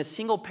in a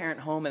single-parent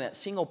home, and that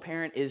single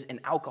parent is an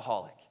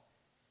alcoholic.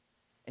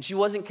 And she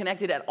wasn't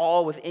connected at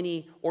all with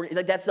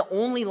that's the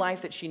only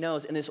life that she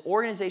knows. And this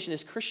organization,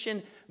 this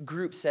Christian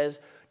group says,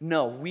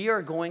 no, we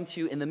are going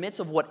to, in the midst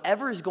of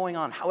whatever is going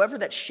on, however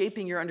that's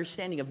shaping your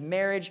understanding of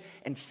marriage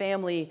and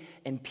family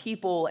and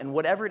people and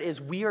whatever it is,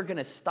 we are going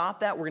to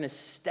stop that. We're going to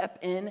step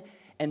in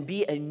and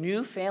be a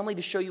new family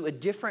to show you a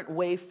different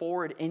way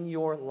forward in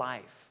your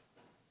life.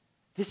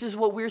 This is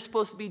what we're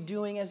supposed to be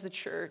doing as the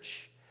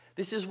church.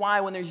 This is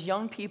why when there's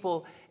young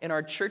people in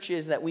our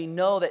churches that we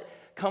know that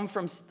come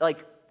from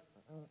like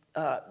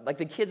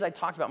the kids I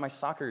talked about, my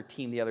soccer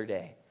team the other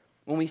day.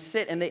 When we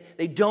sit and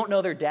they don't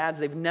know their dads,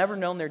 they've never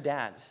known their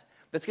dads.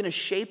 That's going to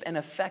shape and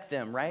affect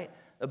them, right?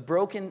 A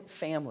broken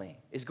family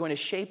is going to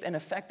shape and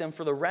affect them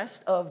for the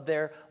rest of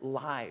their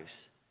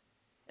lives.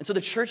 And so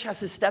the church has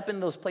to step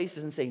into those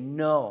places and say,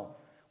 no,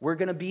 we're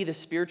going to be the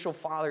spiritual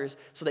fathers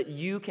so that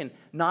you can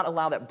not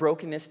allow that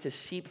brokenness to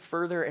seep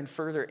further and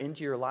further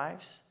into your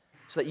lives,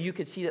 so that you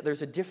can see that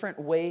there's a different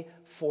way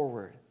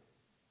forward.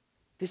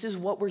 This is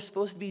what we're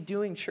supposed to be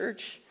doing,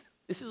 church.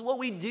 This is what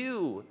we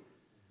do.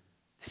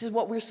 This is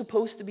what we're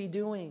supposed to be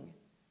doing.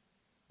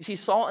 You see,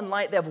 salt and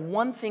light, they have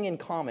one thing in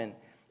common,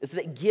 is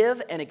that they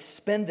give and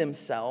expend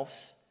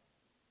themselves,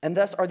 and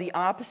thus are the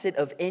opposite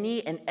of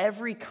any and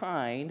every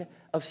kind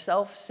of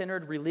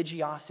self-centered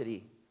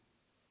religiosity.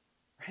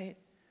 Right?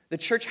 The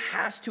church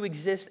has to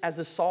exist as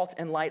the salt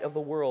and light of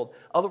the world.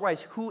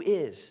 Otherwise, who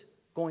is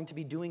going to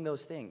be doing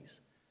those things?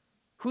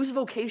 Whose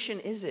vocation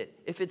is it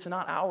if it's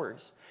not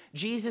ours?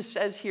 Jesus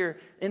says here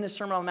in the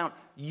Sermon on the Mount,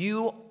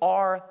 you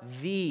are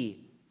the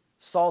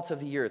salt of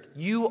the earth.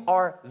 You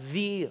are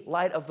the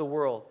light of the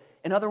world.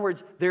 In other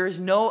words, there is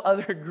no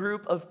other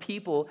group of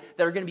people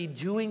that are going to be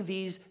doing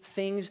these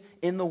things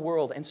in the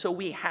world. And so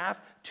we have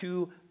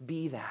to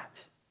be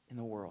that in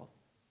the world.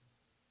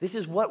 This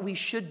is what we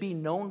should be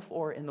known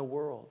for in the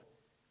world,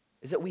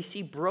 is that we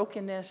see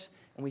brokenness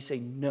and we say,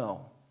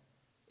 no,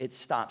 it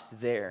stops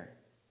there.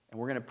 And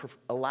we're going to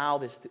allow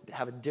this to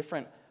have a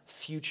different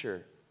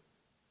future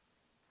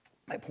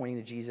by pointing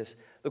to Jesus.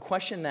 The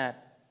question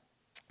that,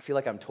 I feel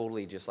like I'm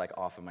totally just like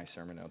off of my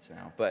sermon notes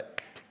now,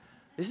 but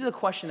this is a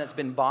question that's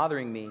been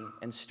bothering me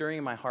and stirring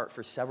in my heart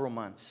for several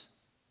months.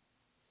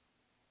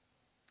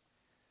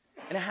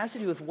 And it has to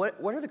do with what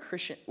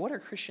are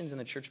Christians in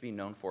the church being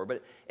known for?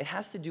 But it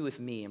has to do with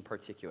me in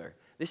particular.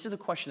 This is the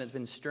question that's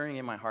been stirring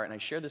in my heart, and I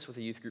shared this with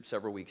a youth group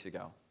several weeks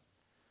ago.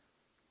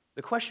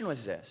 The question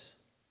was this: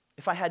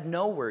 if I had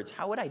no words,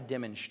 how would I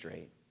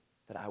demonstrate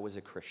that I was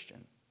a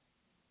Christian?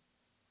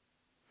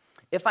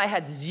 If I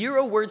had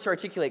zero words to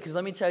articulate, because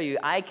let me tell you,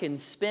 I can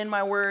spin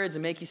my words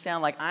and make you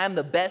sound like I'm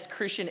the best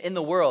Christian in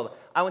the world.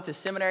 I went to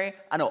seminary.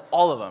 I know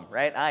all of them,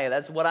 right?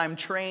 That's what I'm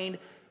trained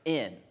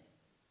in.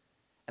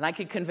 And I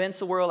could convince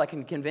the world, I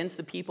can convince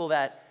the people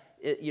that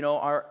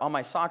are on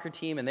my soccer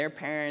team and their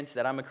parents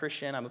that I'm a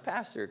Christian, I'm a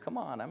pastor. Come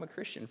on, I'm a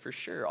Christian for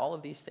sure. All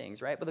of these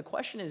things, right? But the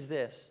question is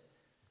this: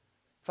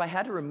 if I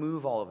had to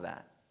remove all of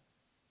that,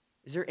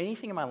 is there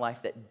anything in my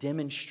life that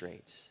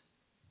demonstrates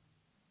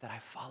that I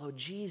follow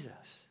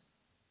Jesus?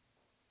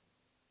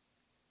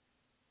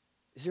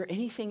 Is there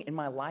anything in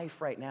my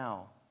life right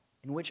now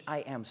in which I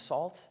am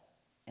salt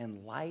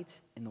and light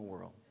in the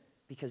world?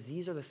 Because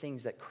these are the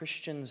things that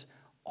Christians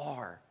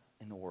are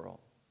in the world.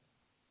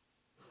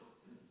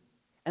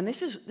 And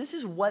this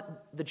is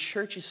what the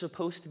church is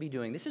supposed to be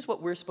doing. This is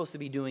what we're supposed to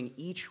be doing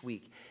each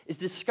week, is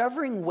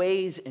discovering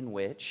ways in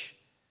which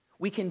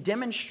we can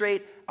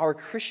demonstrate our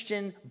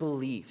Christian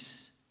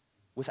beliefs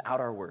without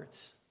our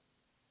words.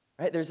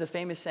 Right? There's the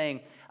famous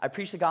saying, I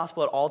preach the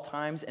gospel at all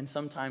times, and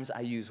sometimes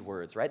I use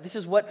words, right? This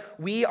is what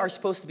we are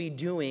supposed to be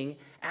doing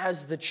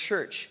as the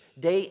church,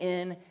 day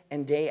in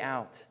and day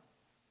out,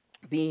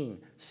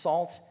 being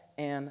salt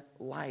and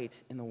light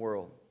in the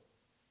world.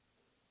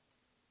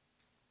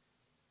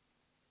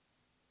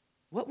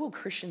 What will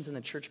Christians in the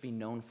church be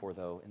known for,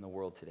 though, in the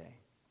world today?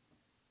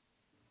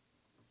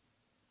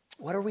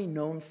 What are we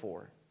known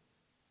for?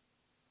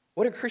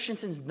 What are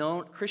Christians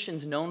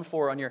known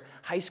for on your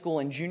high school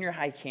and junior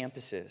high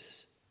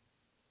campuses?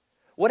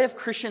 What if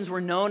Christians were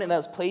known in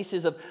those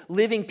places of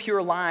living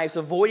pure lives,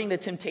 avoiding the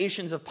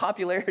temptations of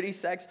popularity,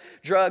 sex,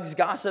 drugs,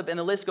 gossip, and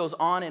the list goes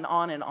on and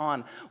on and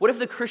on? What if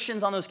the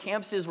Christians on those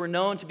campuses were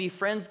known to be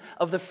friends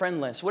of the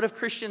friendless? What if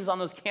Christians on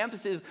those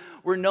campuses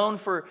were known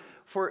for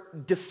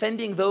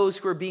defending those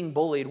who are being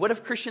bullied? What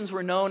if Christians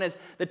were known as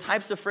the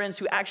types of friends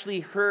who actually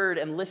heard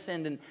and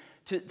listened and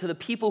to the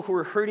people who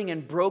were hurting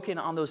and broken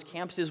on those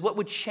campuses? What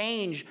would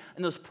change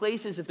in those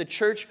places if the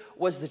church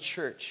was the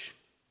church?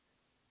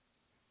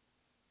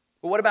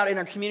 But what about in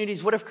our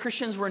communities? What if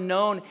Christians were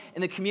known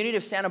in the community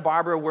of Santa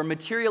Barbara where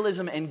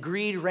materialism and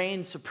greed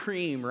reigned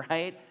supreme,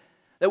 right?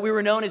 That we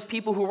were known as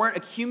people who weren't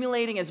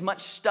accumulating as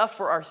much stuff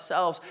for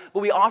ourselves,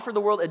 but we offered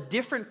the world a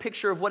different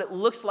picture of what it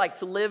looks like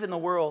to live in the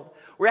world.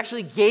 We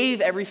actually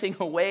gave everything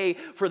away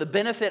for the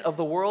benefit of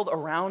the world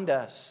around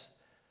us.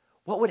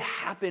 What would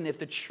happen if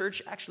the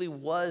church actually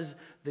was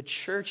the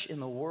church in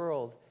the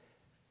world?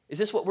 Is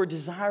this what we're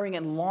desiring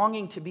and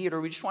longing to be, or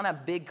we just want to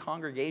have big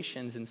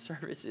congregations and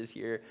services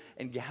here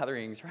and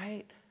gatherings,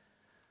 right?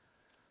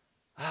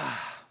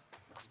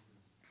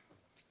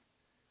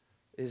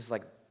 Is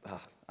like,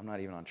 I'm not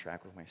even on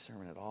track with my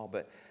sermon at all,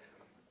 but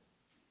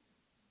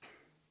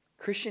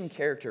Christian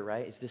character,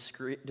 right, is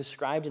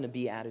described in the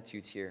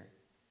Beatitudes here.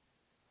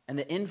 And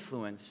the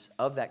influence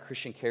of that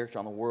Christian character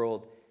on the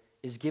world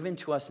is given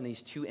to us in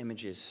these two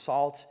images,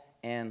 salt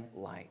and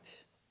light.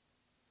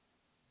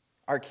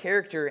 Our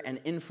character and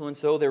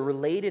influence, though, they're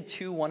related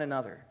to one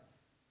another.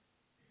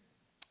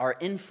 Our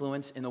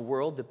influence in the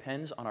world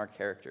depends on our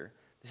character.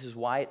 This is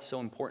why it's so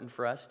important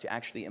for us to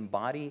actually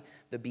embody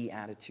the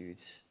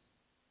Beatitudes.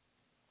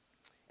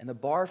 And the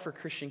bar for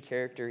Christian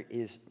character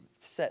is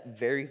set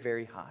very,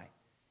 very high.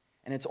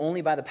 And it's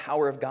only by the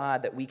power of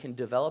God that we can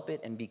develop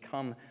it and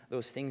become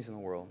those things in the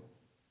world.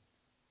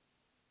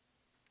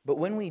 But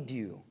when we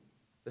do,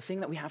 the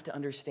thing that we have to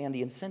understand,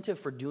 the incentive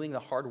for doing the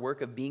hard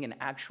work of being an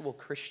actual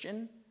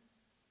Christian,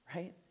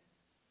 right?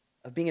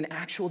 Of being an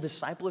actual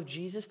disciple of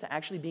Jesus, to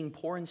actually being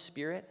poor in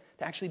spirit,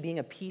 to actually being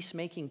a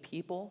peacemaking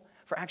people,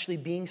 for actually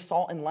being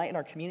salt and light in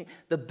our community.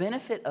 The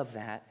benefit of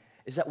that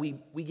is that we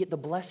get the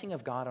blessing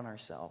of God on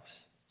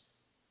ourselves.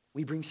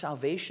 We bring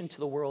salvation to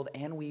the world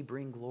and we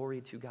bring glory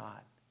to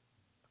God,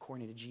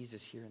 according to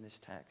Jesus here in this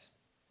text.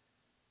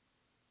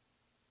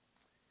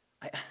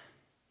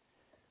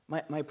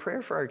 My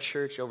prayer for our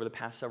church over the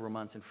past several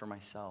months and for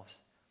myself,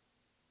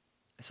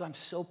 and so I'm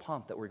so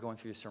pumped that we're going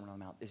through the Sermon on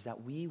the Mount, is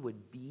that we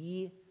would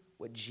be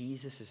what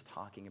Jesus is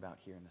talking about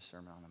here in the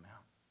Sermon on the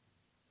Mount.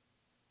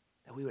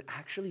 That we would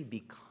actually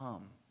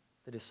become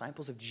the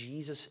disciples of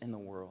Jesus in the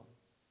world.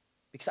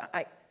 Because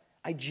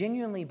I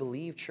genuinely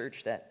believe,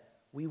 church, that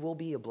we will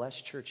be a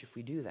blessed church if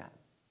we do that.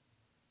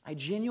 I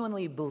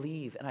genuinely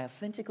believe, and I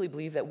authentically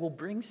believe, that we'll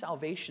bring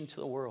salvation to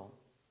the world.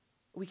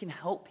 We can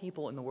help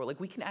people in the world.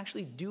 Like, we can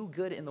actually do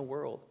good in the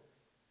world.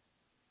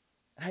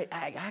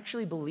 I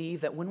actually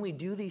believe that when we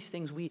do these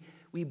things, we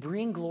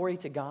bring glory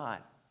to God,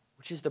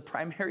 which is the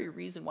primary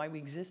reason why we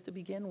exist to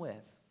begin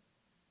with.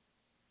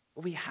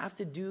 But we have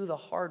to do the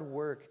hard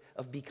work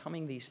of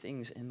becoming these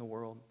things in the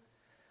world.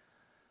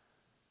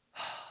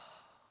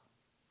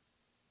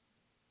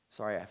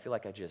 Sorry, I feel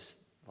like I just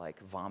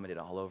vomited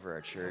all over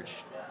our church.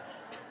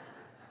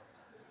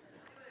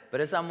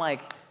 But as I'm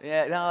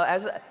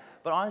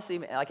but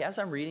honestly, as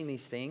I'm reading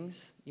these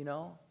things,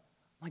 I'm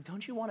like,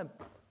 don't you want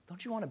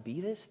to be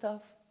this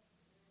stuff?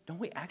 Don't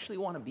we actually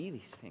want to be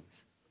these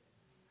things?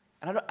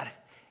 And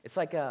it's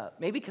like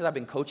maybe because I've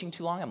been coaching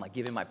too long, I'm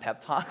giving my pep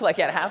talk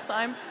at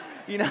halftime,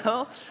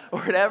 or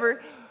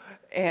whatever.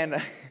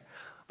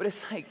 But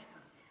it's like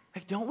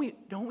don't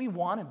we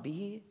want to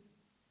be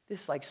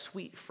this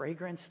sweet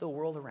fragrance to the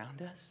world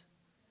around us?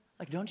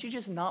 Don't you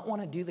just not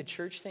want to do the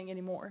church thing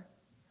anymore?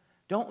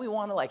 Don't we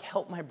want to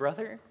help my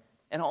brother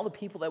and all the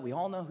people that we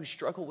all know who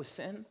struggle with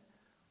sin?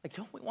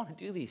 Don't we want to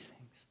do these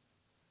things?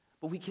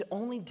 But we can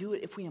only do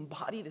it if we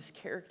embody this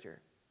character.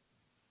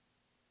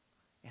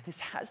 And this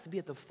has to be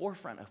at the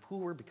forefront of who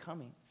we're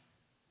becoming.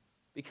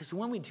 Because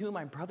when we do,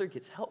 my brother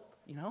gets help,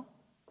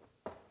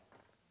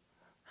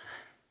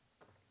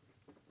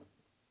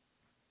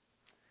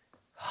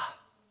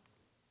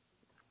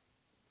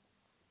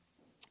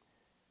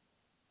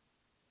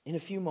 In a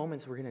few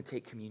moments, we're going to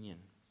take communion.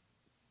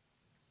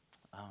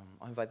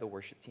 I'll invite the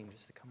worship team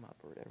just to come up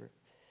or whatever.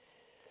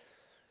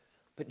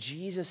 But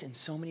Jesus, in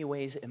so many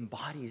ways,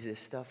 embodies this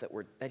stuff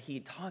that he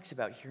talks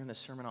about here in the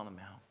Sermon on the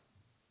Mount.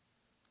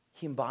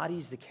 He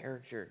embodies the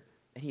character,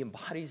 and he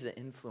embodies the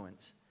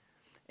influence.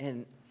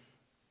 And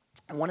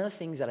one of the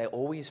things that I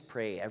always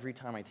pray every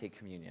time I take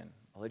communion,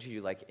 I'll let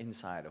you do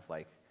inside of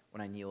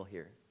when I kneel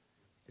here,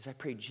 is I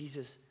pray,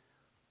 Jesus,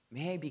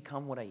 may I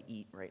become what I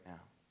eat right now.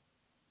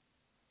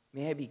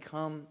 May I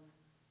become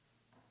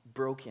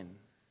broken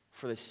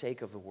for the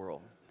sake of the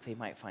world, they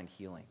might find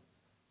healing,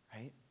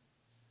 right?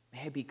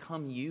 May I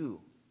become you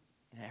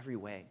in every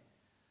way.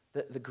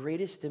 The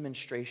greatest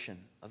demonstration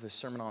of the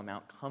Sermon on the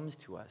Mount comes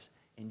to us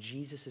in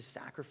Jesus'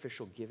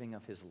 sacrificial giving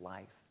of his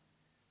life.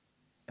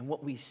 And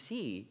what we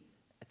see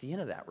at the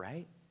end of that,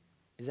 right,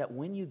 is that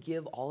when you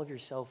give all of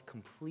yourself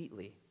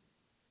completely,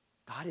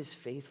 God is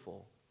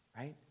faithful,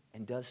 right,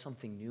 and does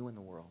something new in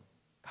the world.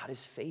 God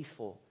is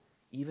faithful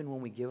even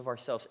when we give of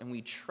ourselves, and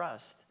we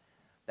trust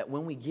that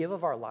when we give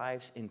of our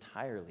lives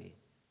entirely,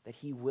 that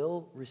he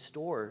will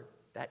restore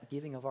that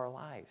giving of our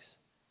lives.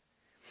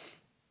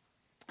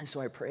 And so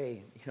I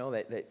pray,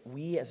 that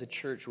we as a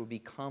church will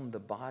become the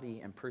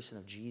body and person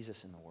of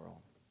Jesus in the world.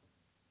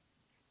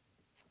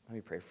 Let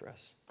me pray for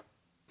us.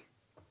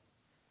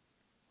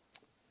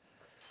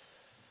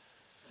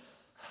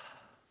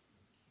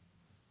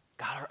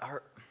 God,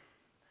 our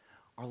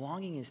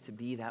longing is to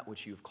be that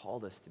which you've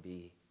called us to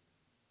be.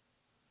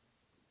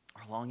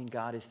 Our longing,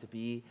 God, is to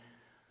be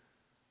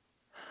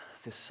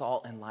the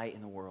salt and light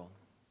in the world.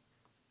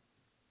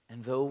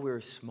 And though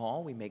we're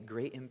small, we make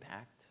great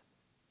impact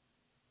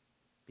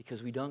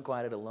because we don't go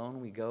at it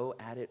alone. We go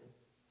at it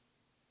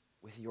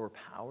with your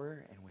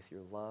power and with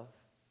your love,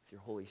 with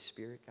your Holy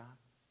Spirit, God.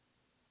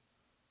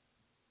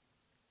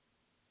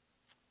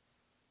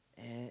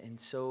 And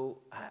so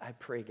I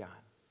pray, God,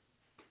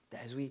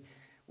 that as we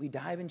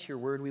dive into your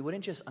word, we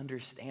wouldn't just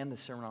understand the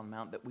Sermon on the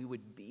Mount, that we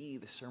would be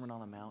the Sermon on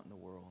the Mount in the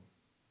world.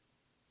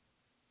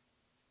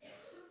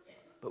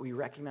 But we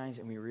recognize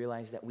and we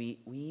realize that we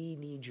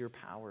need your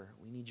power,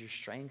 we need your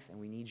strength,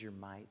 and we need your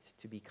might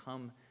to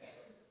become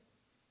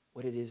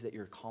what it is that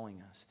you're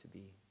calling us to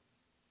be.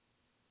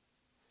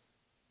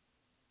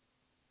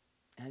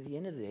 And at the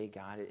end of the day,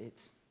 God,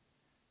 it's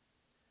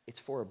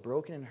for a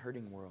broken and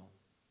hurting world,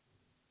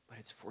 but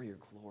it's for your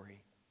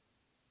glory.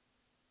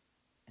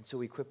 And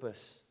so equip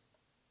us,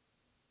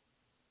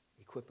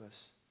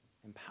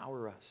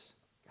 empower us,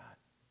 God,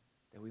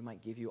 that we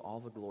might give you all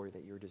the glory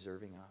that you're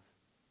deserving of.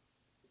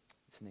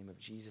 It's in the name of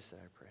Jesus that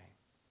I pray.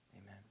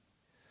 Amen.